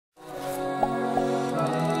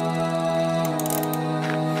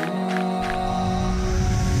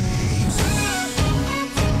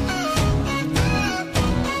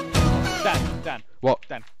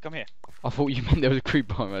thought you meant there was a creeper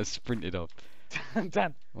behind me. I sprinted off.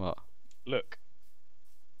 Dan, What? look.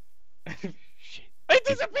 Shit. It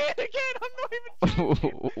disappeared again! I'm not even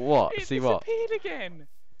joking! What? It See what? disappeared again!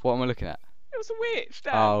 What am I looking at? It was a witch,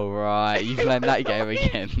 Dan! Oh right, you playing that game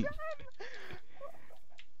again?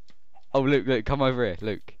 Oh Luke, come over here,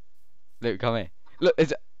 Luke. Luke, come here. Look,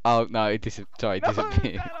 is it? Oh no, it disappeared. No,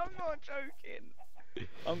 Dan, I'm not joking!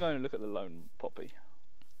 I'm going to look at the lone poppy.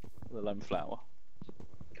 The lone flower.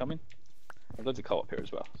 Come in. There's loads of coal up here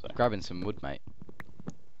as well. So. Grabbing some wood, mate.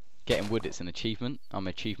 Getting wood, it's an achievement. I'm an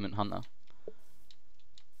achievement hunter.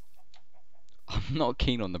 I'm not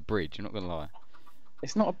keen on the bridge, I'm not gonna lie.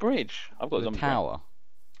 It's not a bridge. I've got a The zombie tower. brain.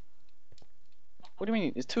 What do you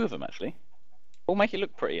mean? There's two of them actually. We'll make it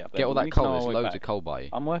look pretty up there. Get all We that need to know coal, our there's way loads back. of coal by you.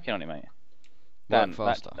 I'm working on it, mate. Work Dan,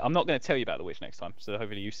 faster. I'm not going to tell you about the witch next time, so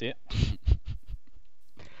hopefully you see it.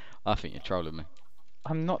 I think you're trolling me.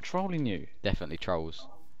 I'm not trolling you. Definitely trolls.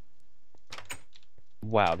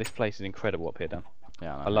 Wow, this place is incredible up here, Dan.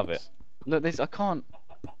 Yeah, I love it. Look, I can't.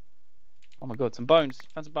 Oh my god, some bones.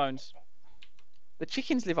 Found some bones. The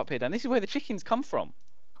chickens live up here, Dan. This is where the chickens come from.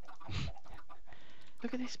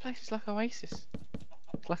 Look at this place. It's like Oasis.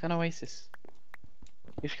 It's like an oasis.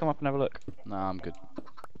 You should come up and have a look. No, I'm good.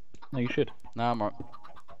 No, you should. No, I'm right.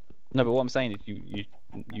 No, but what I'm saying is,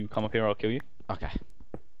 you come up here, I'll kill you. Okay.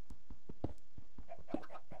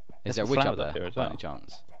 There's Is there a some witch up flowers there? up here as By well. any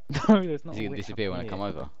chance? No, there's not. Is he a gonna witch disappear up when I come here.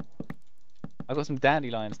 over? I've got some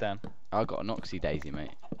dandelions, Dan. I got an oxy daisy,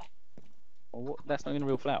 mate. Well, what? That's not even a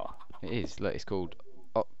real flower. It is. Look, it's called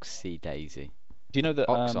oxy daisy. Do you know that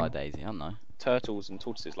Oxide daisy, I don't know. turtles and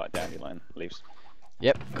tortoises like dandelion leaves?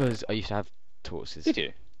 Yep, because I used to have tortoises. Did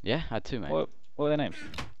you? Yeah, I had two, mate. What are their names?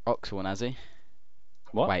 Oxel and Azzy.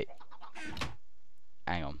 What? Wait.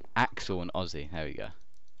 Hang on. Axel and Ozzy. There we go.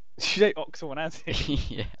 Did you say Oxel and Azzy?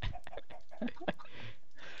 Yeah.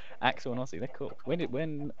 Axel and Ozzy, they're cool.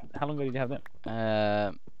 How long ago did you have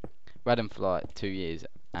them? We had them for like 2 years,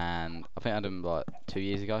 and I think I had them like 2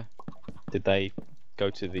 years ago. Did they go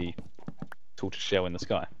to the tortoise shell in the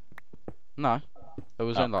sky? No, it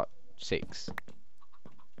was Oh. only like 6.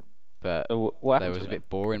 But What they happened was to a them? bit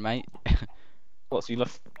boring, mate. What, so you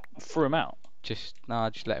threw them out? Just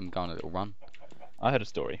just let them go on a little run. I heard a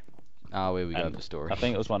story. Oh, here we go, And the story. I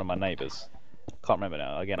think it was one of my neighbours. Can't remember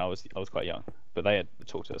now. Again, I was quite young, but they had the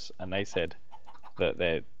tortoise, and they said that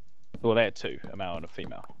they had two, a male and a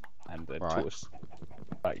female, and the Right. tortoise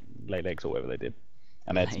like laid eggs or whatever they did,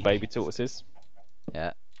 and they had some Nice. baby tortoises,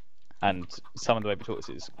 Yeah. and some of the baby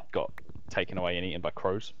tortoises got taken away and eaten by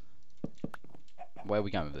crows. Where are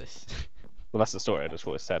we going with this? Well, that's the story. I just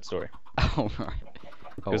thought it was a sad story Oh, right.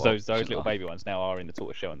 because well, those shouldn't little laugh. baby ones now are in the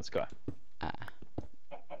tortoise shell in the sky. Ah,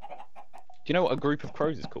 Do you know what a group of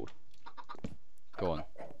crows is called? go on.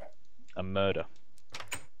 A murder.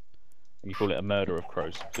 You call it a murder of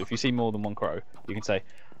crows. So if you see more than one crow, you can say,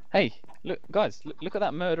 "Hey, look, guys, look at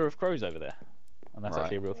that murder of crows over there," and that's Right.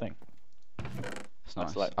 actually a real thing. It's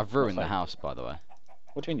nice. like- I've ruined the like- house, by the way.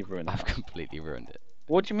 What do you mean you've ruined the I've house? completely ruined it.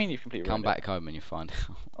 What do you mean you've completely Come ruined back home and you find out.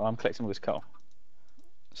 it? Oh, I'm collecting all this coal.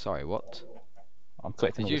 Sorry, what? I'm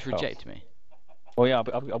collecting Did all you this just coal. reject me? Well, yeah,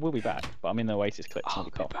 I will be back, but I'm in the Oasis collecting all I'll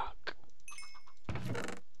the be coal. back.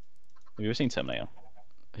 Have you ever seen Terminator?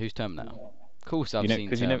 Who's Terminator? Of course I've seen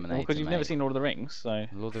Because Terminator, you've never mate. seen Lord of the Rings, so.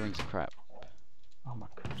 Lord of the Rings are crap. Oh my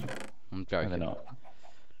god. I'm No, joking. they're not.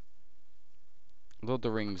 Lord of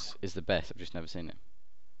the Rings is the best, I've just never seen it.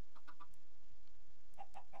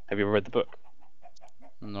 Have you ever read the book?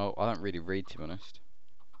 No, I don't really read, to be honest.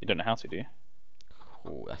 You don't know how to, do you?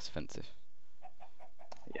 Oh, that's offensive.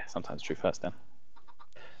 Yeah, sometimes truth hurts, then.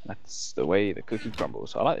 That's the way the cookie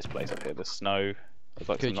crumbles. I like this place up here. The snow. There's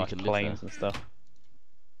like Good, some you nice can live plains and stuff.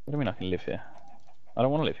 What do you mean I can live here? I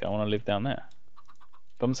don't want to live here. I want to live down there.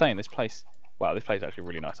 But I'm saying this place. Wow, this place is actually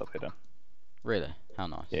really nice up here, then. Really? How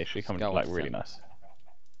nice. Yeah, it should come Go like on, really then. nice.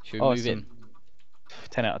 Should we Oh, move in?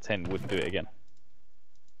 10 out of 10 wouldn't do it again.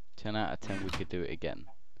 10 out of 10 we could do it again.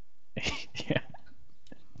 Yeah.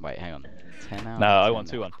 Wait, hang on. 10 out No, of 10. I want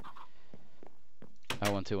 2-1. I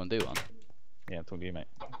want 2 1 do one. Yeah, I'm talking to you, mate.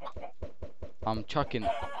 I'm chucking.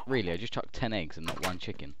 Really, I just chucked 10 eggs and not 1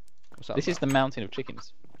 chicken. What's that This is the mountain of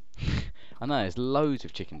chickens. I know, there's loads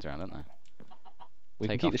of chickens around, aren't there? We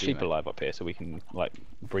Take can keep the after you, sheep mate. alive up here so we can like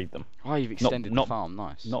breed them. Oh, you've extended not- the farm,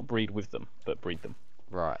 nice. Not breed with them, but breed them.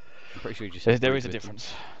 Right. I'm pretty sure you just There, said there breed is a with them.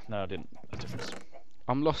 difference. No, I didn't. There's a difference.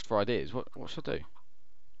 I'm lost for ideas. What should I do?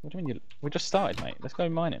 What do you mean we just started, mate? Let's go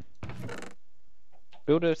mining.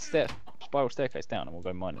 Build a spiral staircase down and we'll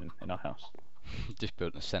go mining in our house. Just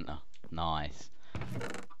building a centre. Nice.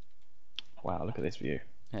 Wow, look at this view.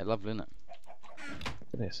 Yeah, lovely, isn't it?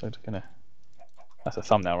 Look at this. That's a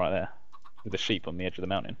thumbnail right there. with the sheep on the edge of the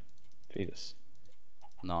mountain. Jesus.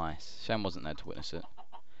 Nice. Shane wasn't there to witness it.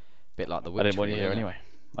 Bit like the witch. I didn't want you really, here innit? anyway.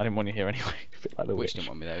 I didn't want you here anyway. A bit like the witch. Didn't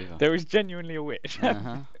want me there either. There is genuinely a witch.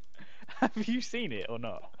 Uh-huh. Have you seen it or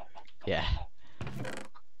not? Yeah.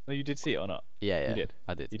 No, you did see it or not? Yeah, You did.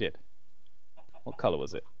 I did. You did. What colour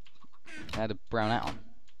was it? I had a brown hat on.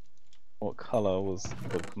 What colour was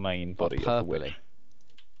the main body of the witch?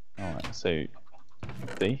 Alright, so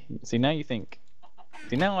see now you think.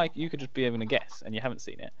 See now, like, you could just be having a guess and you haven't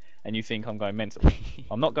seen it, and you think I'm going mental.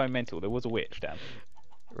 I'm not going mental. There was a witch, Dan.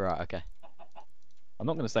 Right. Okay. I'm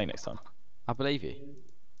not going to say next time. I believe you.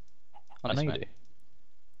 Honest, I know mate. you do.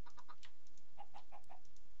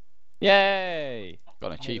 Yay! Got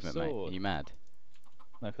an achievement, mate. Are you mad?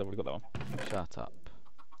 No, because I've already got that one. Shut up.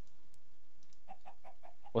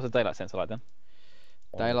 What's a daylight sensor like then?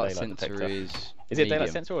 Or Daylight sensor detector? is. Is it a daylight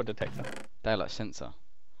medium. sensor or a detector? Daylight sensor.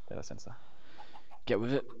 Daylight sensor. Get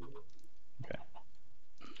with it. Okay.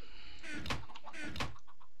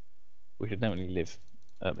 We should definitely live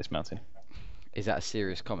at this mountain. Is that a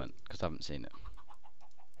serious comment? Because I haven't seen it.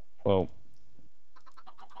 Well,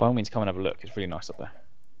 by all means, come and have a look. It's really nice up there.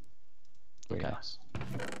 Really Okay. nice.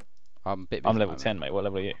 I'm a bit. I'm busy level at the 10, mate. What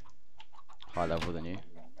level are you? moment. High level than you.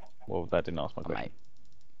 Well, that didn't ask my I'm question.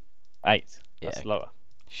 8. 8. That's Yeah. lower.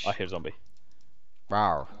 I hear a zombie.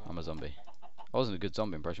 Rawr. I'm a zombie. That wasn't a good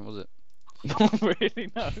zombie impression, was it? Not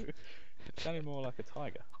really, no. It sounded more like a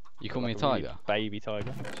tiger. You call me a Like really tiger? baby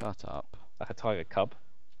tiger. Shut up. Like a tiger cub.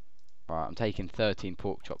 Right, I'm taking 13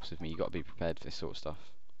 pork chops with me. You got to be prepared for this sort of stuff.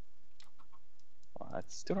 I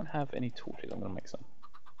still don't have any torches. I'm going to make some.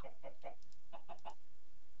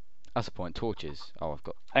 That's the point. Torches. Oh, I've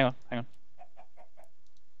got. Hang on, hang on.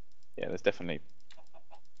 Yeah, there's definitely...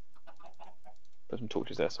 There's some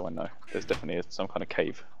torches there, so I know. There's definitely some kind of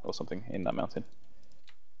cave or something in that mountain.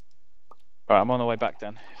 Right, I'm on the way back,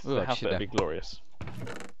 Dan. Ooh, The house shit better there. be glorious.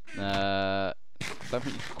 Don't think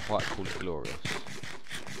you can quite call it glorious.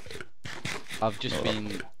 I've just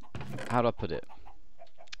been. How do I put it?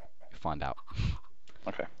 You'll find out.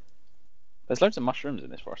 Okay. There's loads of mushrooms in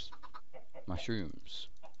this forest. Mushrooms.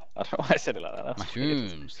 I don't know why I said it like that. That's weird.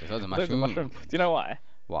 Mushrooms. There's loads of Loads of mushrooms. Do you know why?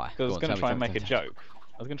 Why? Because I was Go on, going tell to me, try tell and me, make a tell me. joke.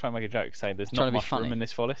 I was going to try and make a joke saying there's Trying not to be mushroom funny. in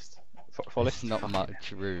this forest. Forest? Not Fucking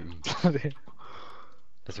much room.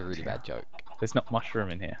 That's a really bad joke. There's not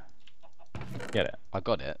mushroom in here. Get it? I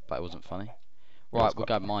got it, but it wasn't funny. It Right, was we're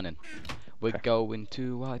quite going mining. We're Okay. going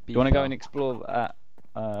to Ibiza. Do you want to go and explore that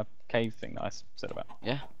cave thing that I said about?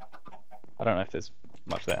 Yeah. I don't know if there's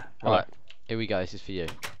much there. Hello. Right. Here we go. This is for you.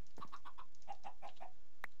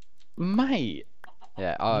 Mate!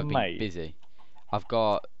 Yeah, I've been Mate. busy. I've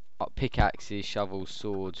got pickaxes, shovels,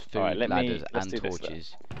 swords, food, Alright, ladders, let's and do this then.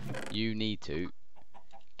 torches. You need to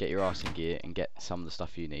get your ass in gear and get some of the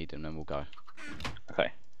stuff you need, and then we'll go.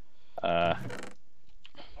 Okay.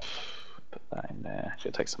 Put that in there.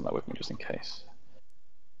 Should take some of that with me just in case.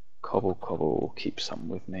 Cobble, cobble, keep some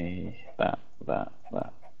with me. That.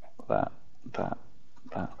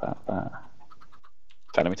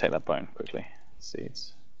 Okay, let me take that bone quickly.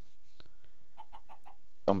 Seeds.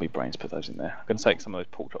 Zombie brains, put those in there. I'm going to take some of those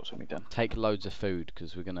pork chops with me, Dan. Take loads of food,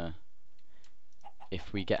 because we're gonna.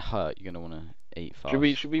 If we get hurt, you're gonna want to eat fast.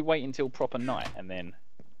 Should we wait until proper night and then...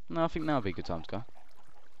 No, I think now would be a good time to go.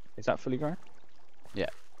 Is that fully grown? Yeah.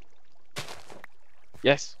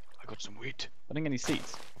 Yes! I got some wheat. I didn't get any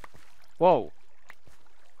seeds. Whoa!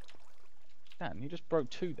 Dan, you just broke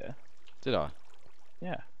 2 there. Did I?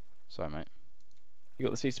 Yeah. Sorry, mate. You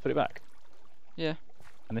got the seeds to put it back? Yeah.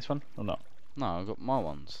 And this one? Or not? No, I got my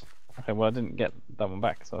ones. Okay, well I didn't get that one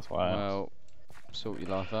back, so that's why I asked. Well, sort your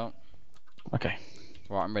life out. Okay.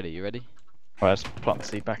 Right, I'm ready. You ready? Right, let's plant the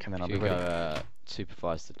seed back and then I'll be Should we ready. go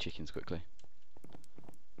supervise the chickens quickly?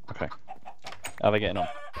 Okay. How are they getting on?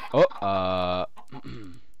 Oh,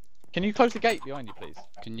 Can you close the gate behind you, please?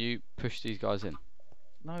 can you push these guys in?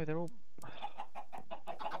 No, they're all...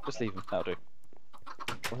 Just leave them, that'll do.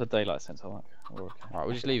 What's a daylight sensor like? Oh, okay. Right,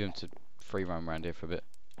 we'll just leave them to free roam around here for a bit.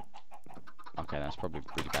 Okay, that's probably a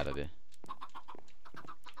really bad idea.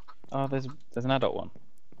 Oh, there's an adult one.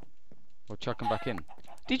 We'll chuck them back in.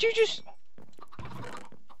 Did you just...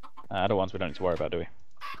 Adult ones we don't need to worry about, do we?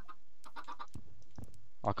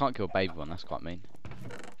 I can't kill a baby one, that's quite mean.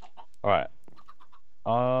 Alright.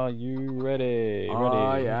 Are you ready?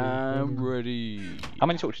 I am ready. How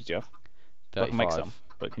many torches do you have? I can make 35. some,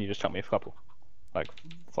 but can you just chuck me a couple? Like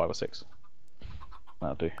 5 or 6?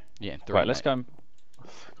 That'll do. Yeah, 3. Right, let's go and...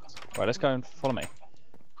 Right, let's go and follow me.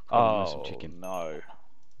 Oh, there's some Oh, chicken. no.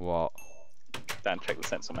 What? Dan, check the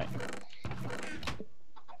sensor, mate.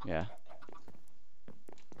 Yeah.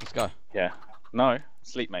 Let's go. Yeah. No,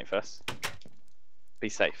 sleep, mate, first. Be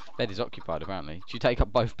safe. Bed is occupied apparently. Do you take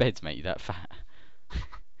up both beds, mate? You that fat?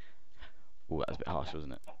 Oh, that was a bit harsh,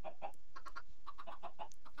 wasn't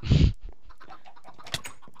it?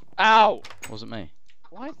 Ow! Wasn't me.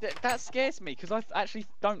 Why? That scares me because I actually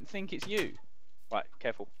don't think it's you. Right,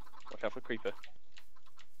 careful. Watch out for creeper.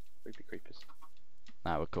 Creepy creepers.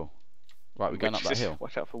 Nah, we're cool. Right, we're going up that hill.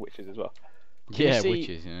 Watch out for witches as well. Yeah,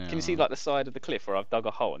 witches. Yeah, can you see like the side of the cliff where I've dug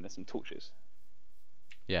a hole and there's some torches?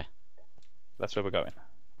 Yeah. That's where we're going.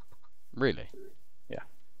 Really? Yeah.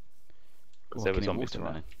 Oh, There I was can hear zombies water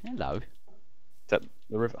around. running. Hello. Is that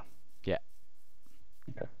the river? Yeah.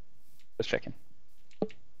 Okay. Let's check in.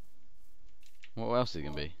 What else is it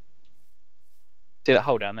gonna be? See that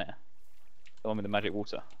hole down there? The one with the magic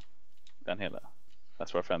water. Down here, there.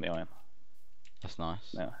 That's where I found the iron. That's nice.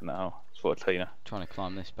 Yeah, in that hole. It's for a cleaner. Trying to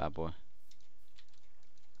climb this bad boy.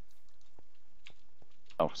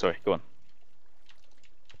 Oh, sorry. Go on.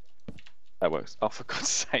 That works. Oh, for God's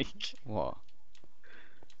sake. What?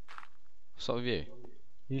 What's up with you?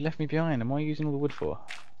 You left me behind, and what are you using all the wood for?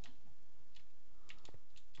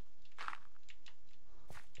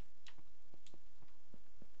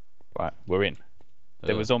 Right, we're in.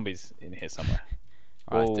 There were zombies in here somewhere.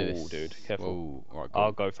 Alright, Oh, let's do this. dude, careful. Whoa. Right,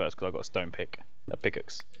 I'll go first because I've got a stone pick. A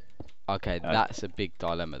pickaxe. Okay, that's a big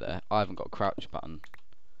dilemma there. I haven't got a crouch button.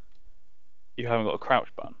 You haven't got a crouch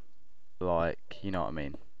button? Like, you know what I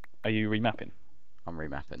mean. Are you remapping? I'm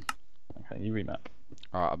remapping. Okay, you remap.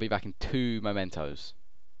 Alright, I'll be back in 2 mementos.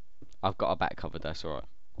 I've got our back covered, that's alright.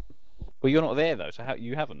 Well, you're not there though, so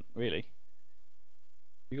you haven't, really.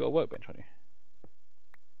 You got a workbench on you.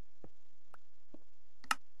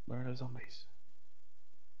 Where are those zombies?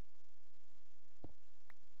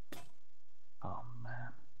 Oh man.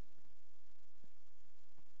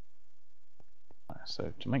 Right,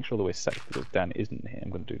 so to make sure that we're safe, because Dan isn't here,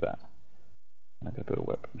 I'm going to do that. And I'm going to build a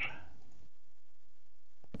workbench.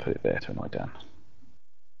 Put it there to annoy Dan.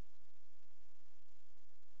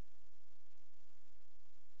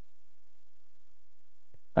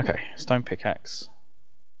 Okay, stone pickaxe.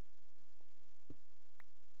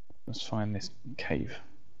 Let's find this cave.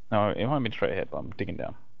 No, it might be straight ahead, but I'm digging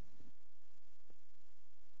down.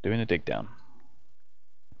 Doing a dig down.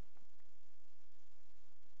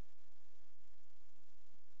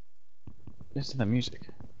 Listen to the music.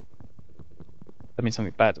 That means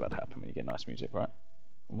something bad's about to happen when you get nice music, right?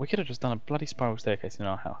 We could have just done a bloody spiral staircase in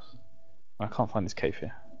our house. I can't find this cave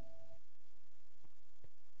here.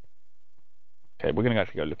 Okay, we're going to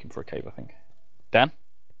actually go looking for a cave, I think. Dan?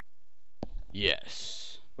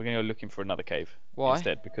 Yes. We're going to go looking for another cave. Why?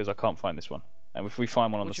 Instead, because I can't find this one. And if we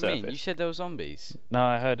find one on the surface... What do you mean? You said there were zombies. No,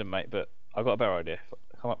 I heard them, mate, but I've got a better idea.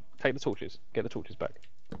 Come up, take the torches. Get the torches back.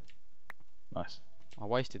 Nice. I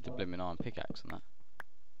wasted the blooming iron pickaxe on that.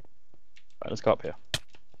 Right, let's go up here.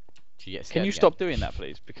 You get Can you again? stop doing that,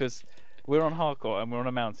 please? Because we're on hardcore and we're on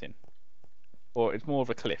a mountain. Or it's more of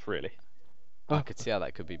a cliff, really. I could see how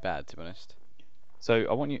that could be bad, to be honest. So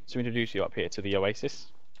I want you to introduce you up here to the Oasis.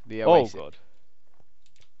 The Oasis. Oh god.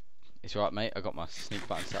 It's alright, mate. I got my sneak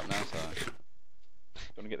button set up now, so. Do you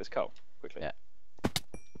want to get this coal quickly? Yeah.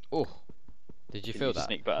 Oh. Did you feel that?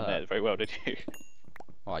 Sneak button there very well, did you?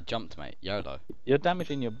 Oh, I jumped, mate. YOLO. You're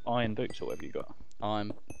damaging your iron boots or whatever you got.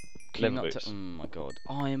 I'm. Leather boots. Oh my god.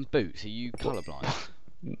 Iron boots? Are you colourblind?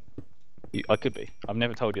 I could be. I've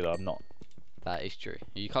never told you that I'm not. That is true.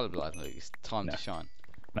 Are you colourblind, Luke? It's time to shine.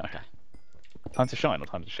 No. Okay. Time to shine or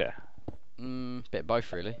time to share? Bit of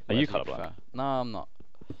both, really. Are you Whatever colourblind? prefer. No, I'm not.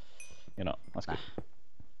 You're not. That's good.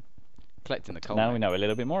 Collecting the coal. Now mate. we know a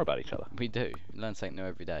little bit more about each other. We do. Learn something new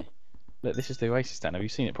every day. Look, this is the Oasis stand. Have you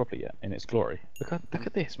seen it properly yet? In its glory. Look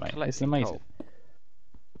at this, mate. It's Collecting amazing. coal.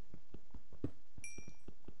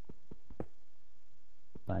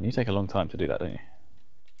 Man, you take a long time to do that, don't you?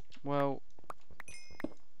 Well,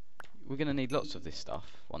 we're gonna need lots of this stuff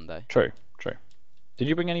one day. True, true. Did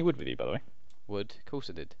you bring any wood with you, by the way? Wood, of course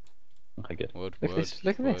I did. Okay, good. Wood, Look at wood, this.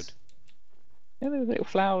 Look at wood. this. Yeah, there's little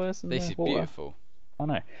flowers and This the is water. beautiful. I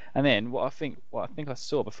know. And then what I think I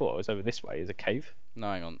saw before was over this way is a cave.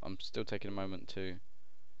 No, hang on. I'm still taking a moment to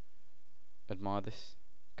admire this.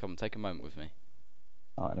 Come, take a moment with me.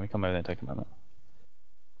 Alright, let me come over there and take a moment.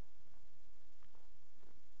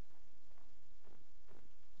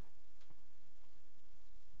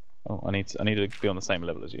 Oh, I need to be on the same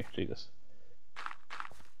level as you. Jesus.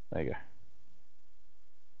 There you go.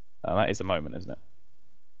 That is the moment, isn't it?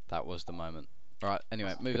 That was the moment. Right.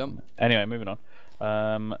 Anyway, moving on. Anyway, moving on.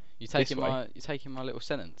 You taking my little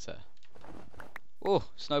sentence, sir? Oh,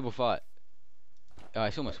 snowball fight. Oh,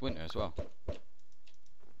 it's almost winter as well.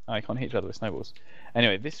 Oh, you can't hit each other with snowballs.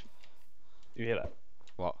 Anyway, this. Did you hear that?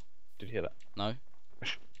 What? Did you hear that? No.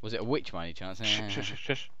 Was it a witch by any chance?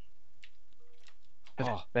 Shush.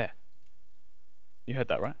 Oh. There. You heard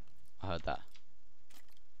that, right? I heard that.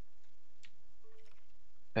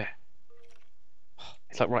 There.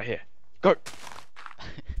 It's like right here. Go!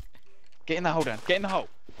 Get in that hole, Dan. Get in the hole.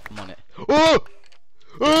 I'm on it. Oh!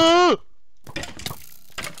 Oh!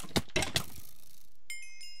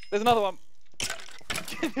 There's another one.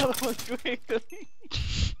 Get the other one quickly.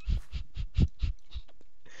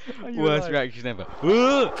 Worst reaction ever.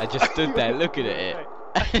 I just stood there looking at it.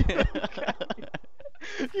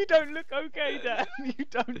 You don't look okay, Dan. You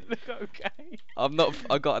don't look okay. I'm not.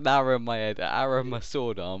 I got an arrow in my head, an arrow in my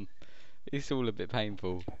sword arm. It's all a bit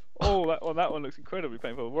painful. Oh, that one looks incredibly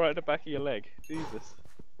painful. Right at the back of your leg. Jesus.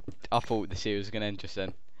 I thought the series was gonna end just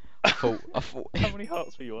then. I thought. How many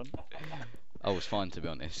hearts were you on? I was fine, to be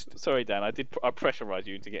honest. Sorry, Dan. I pressurised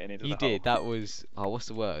you into getting into the hole. You did. That was. Oh, what's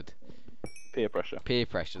the word? Peer pressure. Peer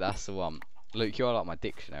pressure. That's the one. Luke, you're like my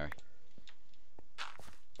dictionary.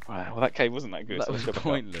 Right, well, that cave wasn't that good. That so was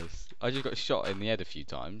pointless. I just got shot in the head a few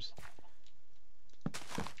times.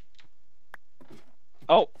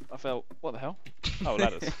 Oh, I fell. What the hell? Oh,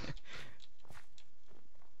 ladders.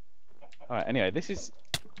 Alright, anyway, this is...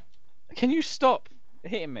 Can you stop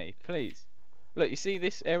hitting me, please? Look, you see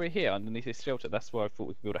this area here underneath this shelter? That's where I thought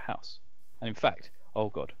we could build a house. And in fact, oh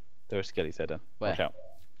god, there are skellies there, Dan. Where? Watch out.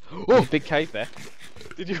 Oh! Big cave there.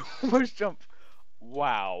 Did you almost jump?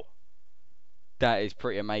 Wow. That is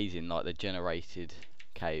pretty amazing, like the generated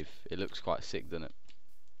cave. It looks quite sick, doesn't it?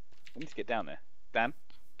 We need to get down there. Dan,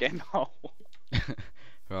 get in the hole.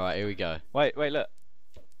 Right, here we go. Wait, look.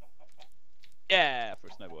 Yeah, for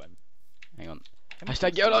a snowball aim. Hang on.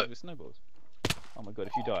 Hashtag YOLO! With snowballs. Oh my god,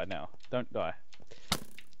 if you die now, don't die.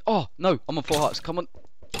 Oh, no, I'm on 4 hearts, come on.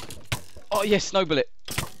 Oh, yes, snowball it.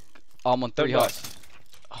 Oh, I'm on 3 hearts.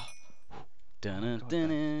 Oh. Dun -dun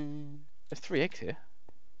 -dun. There's 3 eggs here.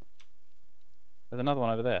 There's another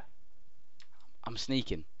one over there. I'm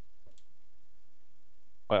sneaking.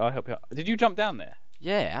 Wait, I'll help you out. Did you jump down there?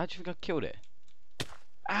 Yeah, how do you think I killed it?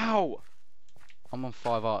 Ow! I'm on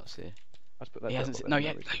 5 hearts here. Let's put that He hasn't seen. No,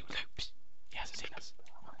 yeah. He hasn't seen us.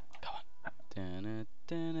 Go on. Dun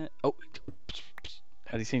 -dun -dun. Oh.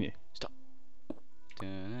 Has he seen you? Stop.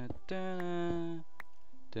 Dun -dun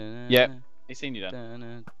 -dun. Yep. He's seen you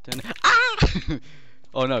then. Ah!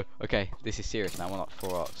 Oh no. Okay, this is serious now. I'm on like 4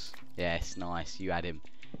 hearts. Yes, nice. You had him.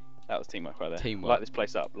 That was teamwork right there. Teamwork. Light this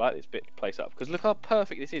place up. Light this place up. Because look how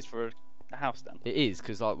perfect this is for a house, Dan. It is,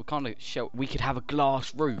 because like we kind of we could have a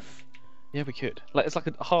glass roof. Yeah, we could. Like it's like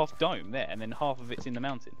a half dome there, and then half of it's in the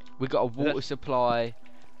mountain. We got a water supply,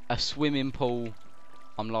 a swimming pool.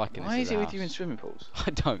 I'm liking this. Why is it with house. you in swimming pools?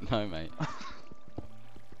 I don't know, mate.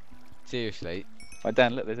 Seriously. Right,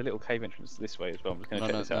 Dan, look, there's a little cave entrance this way as well. I'm just going to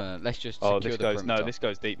check this out. No, let's just secure the goes, perimeter. No, this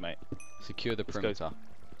goes deep, mate. Secure the perimeter.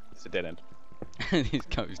 It's a dead end. This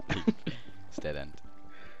goes deep. It's dead end.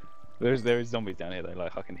 There is zombies down here though.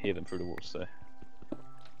 Like I can hear them through the walls. So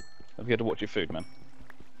have you had to watch your food, man?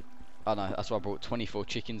 Oh no, that's why I brought 24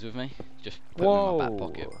 chickens with me. Just put them in my back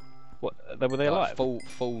pocket. What? Were they alive?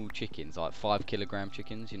 Full chickens, like 5 kilogram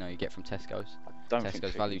chickens. You know, you get from Tesco's.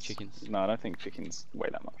 Tesco's value chickens. No, I don't think chickens weigh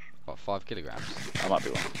that much. What, 5 kilograms? I might be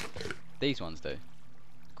wrong. These ones do.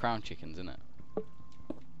 Crown chickens, isn't it?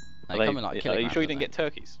 Are you sure you didn't get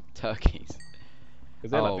turkeys? Turkeys.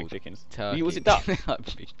 Because they're like big chickens. Turkeys. Was it ducks?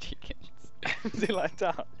 Like big chickens. Was it like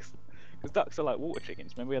ducks? Because ducks are like water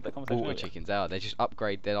chickens. Remember we had that conversation Water chickens are. They just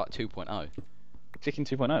upgrade. They're like 2.0. Chicken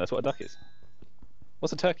 2.0. That's what a duck is.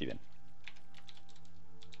 What's a turkey then?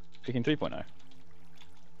 Chicken 3.0.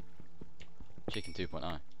 Chicken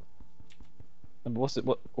 2.0. And what's it?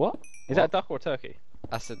 What? Is that a duck or a turkey?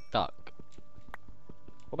 That's a duck.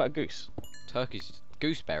 What about a goose? Turkey's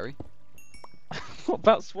gooseberry. What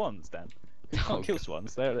about swans, Dan? You can't Oh, kill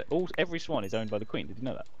swans. Every swan is owned by the queen. Did you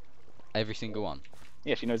know that? Every single one.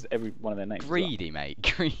 Yeah, she knows every one of their names. Greedy, mate.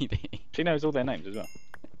 Greedy. She knows all their names as well.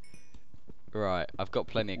 Right, I've got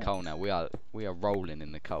plenty of coal now. We are rolling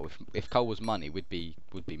in the coal. If coal was money, we'd be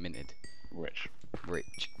minted. Rich.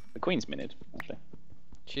 Rich. The queen's minted, actually.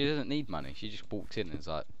 She doesn't need money. She just walks in and is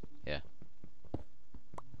like, yeah.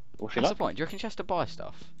 What's That's the point. Do you reckon she has to buy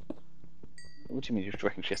stuff? What do you mean? You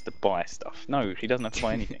reckon she has to buy stuff? No, she doesn't have to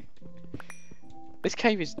buy anything. This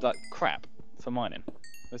cave is like crap for mining.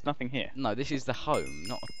 There's nothing here. No, this is the home,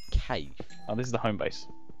 not a cave. Oh, this is the home base.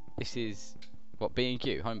 This is what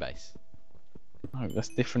B&Q home base. No, that's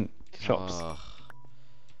different shops. Oh,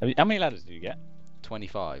 How many ladders do you get?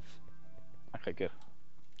 25. Okay, good.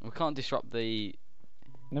 We can't disrupt the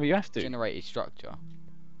No, but you have to. generated structure.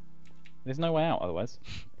 There's no way out otherwise.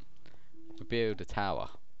 We build a tower.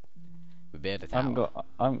 We build a I tower.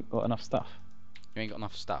 haven't got enough stuff. You ain't got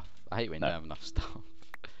enough stuff. I hate when you don't have enough stuff.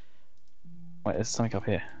 Wait, there's something up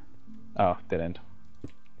here. Oh, dead end.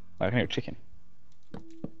 I can hear a chicken.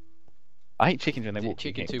 I hate chickens when they walk.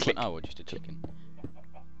 Chicken 2.0 or just a chicken?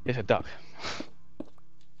 It's a duck.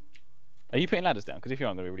 Are you putting ladders down? Because if you are,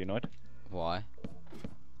 I'm going to be really annoyed. Why?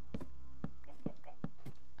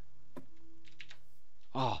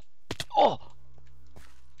 Oh! Oh!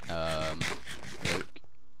 Luke.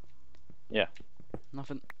 Yeah.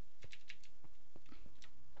 Nothing.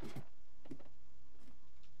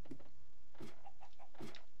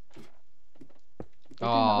 What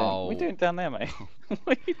are you doing down there, mate?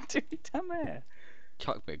 What are you doing down there?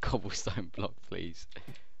 Chuck me a cobblestone block, please.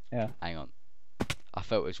 Yeah. Hang on. I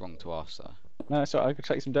felt it was wrong to ask, though. No, it's alright. I could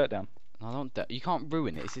chuck you some dirt down. No, I don't. You can't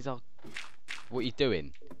ruin it. This is our. What are you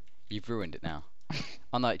doing? You've ruined it now.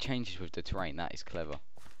 I know it changes with the terrain. That is clever.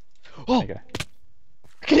 Oh! There you go.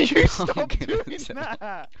 Can you stop doing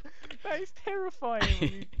that? That is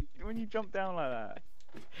terrifying when you jump down like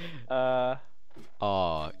that.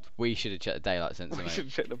 Oh, we should have checked the daylight sensor, We mate. should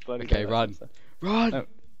check the bloody. Okay, run. Sensor. Run! No.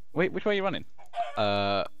 Wait, which way are you running?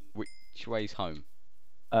 Which way's home?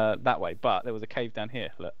 That way. But there was a cave down here.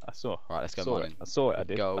 Look, I saw. Right, let's go saw mining. I saw it. I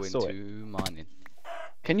did. Go I saw into mining.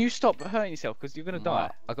 Can you stop hurting yourself? Because you're gonna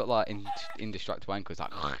die. I got like indestructible ankles.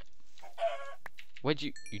 Like, where'd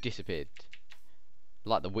you disappeared?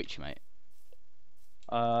 Like the witch, mate.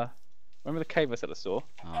 Remember the cave I said I saw?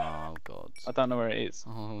 Oh god. I don't know where it is.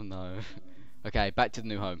 Oh no. Okay, back to the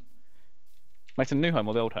new home. Back to the new home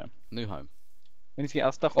or the old home? New home. We need to get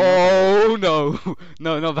our stuff. Oh no!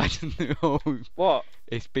 No, not back to the new home. What?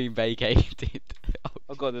 It's been vacated.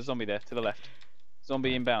 Oh god, there's a zombie there to the left.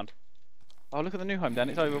 Zombie inbound. Oh, look at the new home, Dan.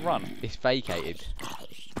 It's overrun. It's vacated.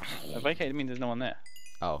 Vacated means there's no one there.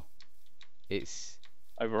 Oh. It's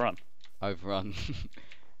Overrun. overrun.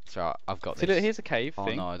 It's alright, I've got See, this. look, here's a cave Oh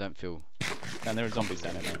thing. no, I don't feel. And there are zombies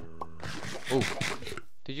down there. Oh.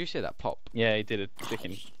 Did you see that pop? Yeah, he did a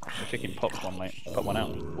chicken. The chicken popped one, mate. Popped one out.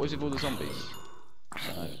 What is with all the zombies?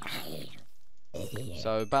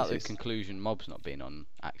 So about the This is- conclusion, mobs not being on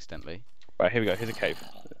accidentally. Right, here we go. Here's a cave.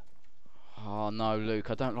 Oh no, Luke,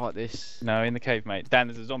 I don't like this. No, in the cave, mate. Dan,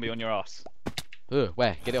 there's a zombie on your ass. Ugh,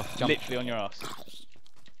 where? Get it off. Jump. Literally on your ass.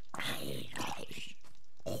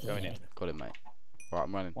 Going in. Got it, mate. Right,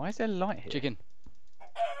 I'm running. Why is there light here? Chicken.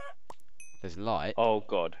 There's light. Oh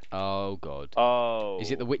god. Oh god. Oh. Is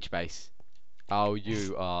it the witch base? Oh,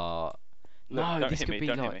 you are. Look, No, don't this hit could me, be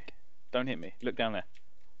don't like. hit me. Don't hit me. Look down there.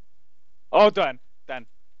 Oh, Dan. Dan.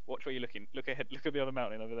 Watch where you're looking. Look ahead. Look at the other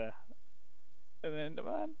mountain over there. And then the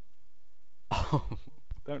man. Oh.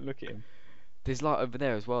 Don't look at him. There's light over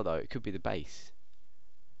there as well, though. It could be the base.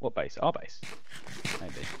 What base? Our base.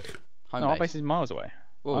 Maybe. Home No, our base. base is miles away.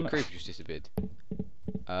 Well, I the know. creeper just disappeared.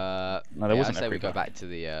 No, there yeah, wasn't I a say we go creeper. back to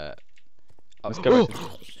the. Let's go. Back to...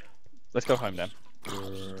 Let's go home then.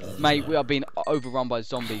 Mate, we are being overrun by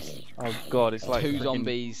zombies. Oh god, it's like 2 freaking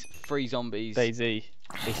zombies, 3 zombies. DayZ.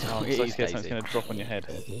 It's, Oh, it it's like is scared something's Daisy. gonna drop on your head.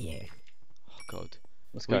 Oh god.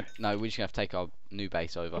 Let's go. No, we're just gonna have to take our new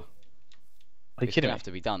base over. Are you It's kidding gonna me? have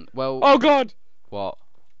to be done. Well. Oh god! What?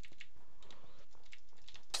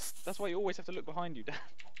 That's why you always have to look behind you, Dan.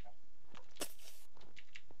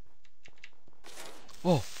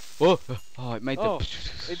 Oh. Oh. Oh, it made Oh,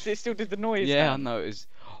 the. it still did the noise. Yeah, I Dan. know it was.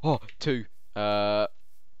 Oh, 2. Down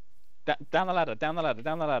the ladder, down the ladder,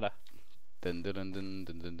 down the ladder. Dun, dun, dun, dun,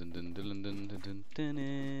 dun, dun, dun, dun, dun, dun, dun, dun,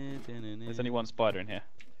 dun, dun, There's only one spider in here.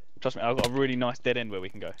 Trust me, I've got a really nice dead end where we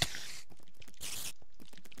can go.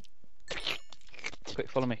 Quick,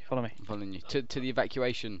 follow me, follow me. I'm following you to the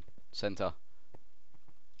evacuation centre.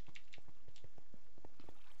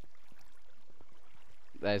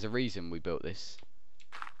 There's a reason we built this.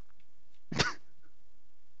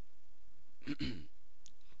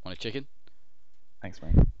 Want a chicken? Thanks,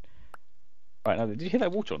 mate. Right, now, did you hear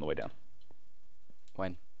that water on the way down?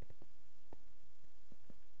 When?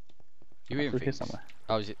 You Up hearing through here things? somewhere.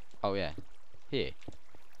 Oh, is it? Oh yeah. Here.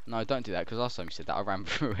 No, don't do that because last time you said that I ran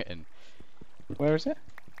through it and Where is it?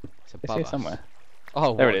 it's It's above here us. somewhere.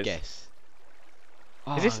 Oh, There what it a is. guess.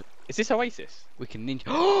 Oh, Is this Oasis? we can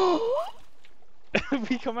ninja.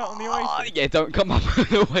 We come out on the Oh, Oasis. yeah, don't come up with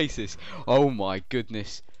the Oasis. Oh my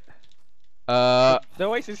goodness. The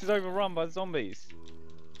Oasis is overrun by zombies.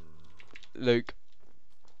 Luke.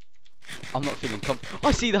 I'm not feeling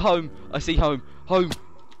I see the home. I see home. Home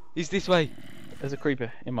is this way. There's a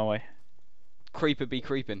creeper in my way. Creeper be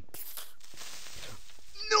creeping.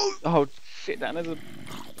 No! Oh shit, Dan, there's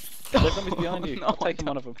zombies behind you. No, I've taken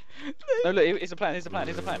I one of them. No, look, here's a plan, here's a plan,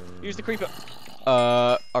 here's a plan. Use the creeper.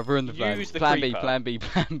 I've ruined the plan. Use the Plan B, creeper. plan B,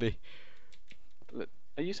 plan B. Look,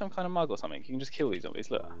 Are you some kind of mug or something? You can just kill these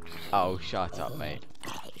zombies. Look. Oh, shut up, mate.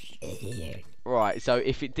 Right, so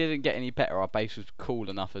if it didn't get any better, our base was cool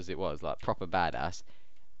enough as it was, like proper badass.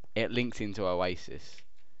 It links into Oasis.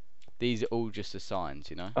 These are all just the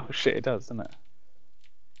signs, you know? Oh shit, it does, doesn't it?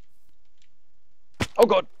 Oh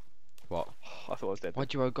god! What? I thought I was dead.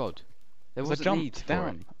 Why'd you oh god? There wasn't I need jumped for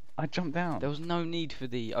down. it. I jumped down. There was no need for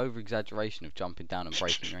the over-exaggeration of jumping down and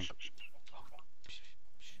breaking your ankle.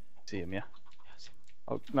 See him, yeah?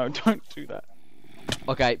 Oh, no, don't do that.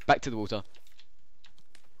 Okay, back to the water.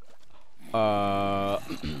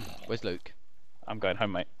 Where's Luke? I'm going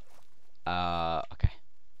home, mate. Okay.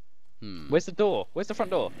 Where's the door? Where's the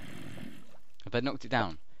front door? Have they knocked it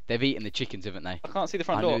down? They've eaten the chickens, haven't they? I can't see the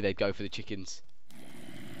front I door. knew they'd go for the chickens.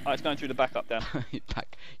 Oh, it's going through the back up down.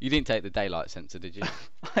 You didn't take the daylight sensor, did you?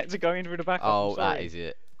 I had to go in through the back up. Oh, that is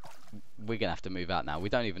it. We're going to have to move out now. We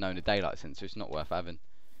don't even own a daylight sensor. It's not worth having.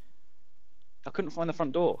 I couldn't find the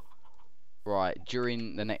front door. Right,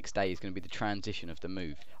 during the next day is going to be the transition of the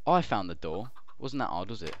move. I found the door. Wasn't that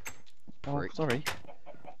hard, was it? Oh, sorry.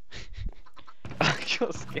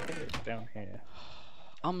 You're scared down here.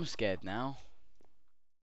 I'm scared now.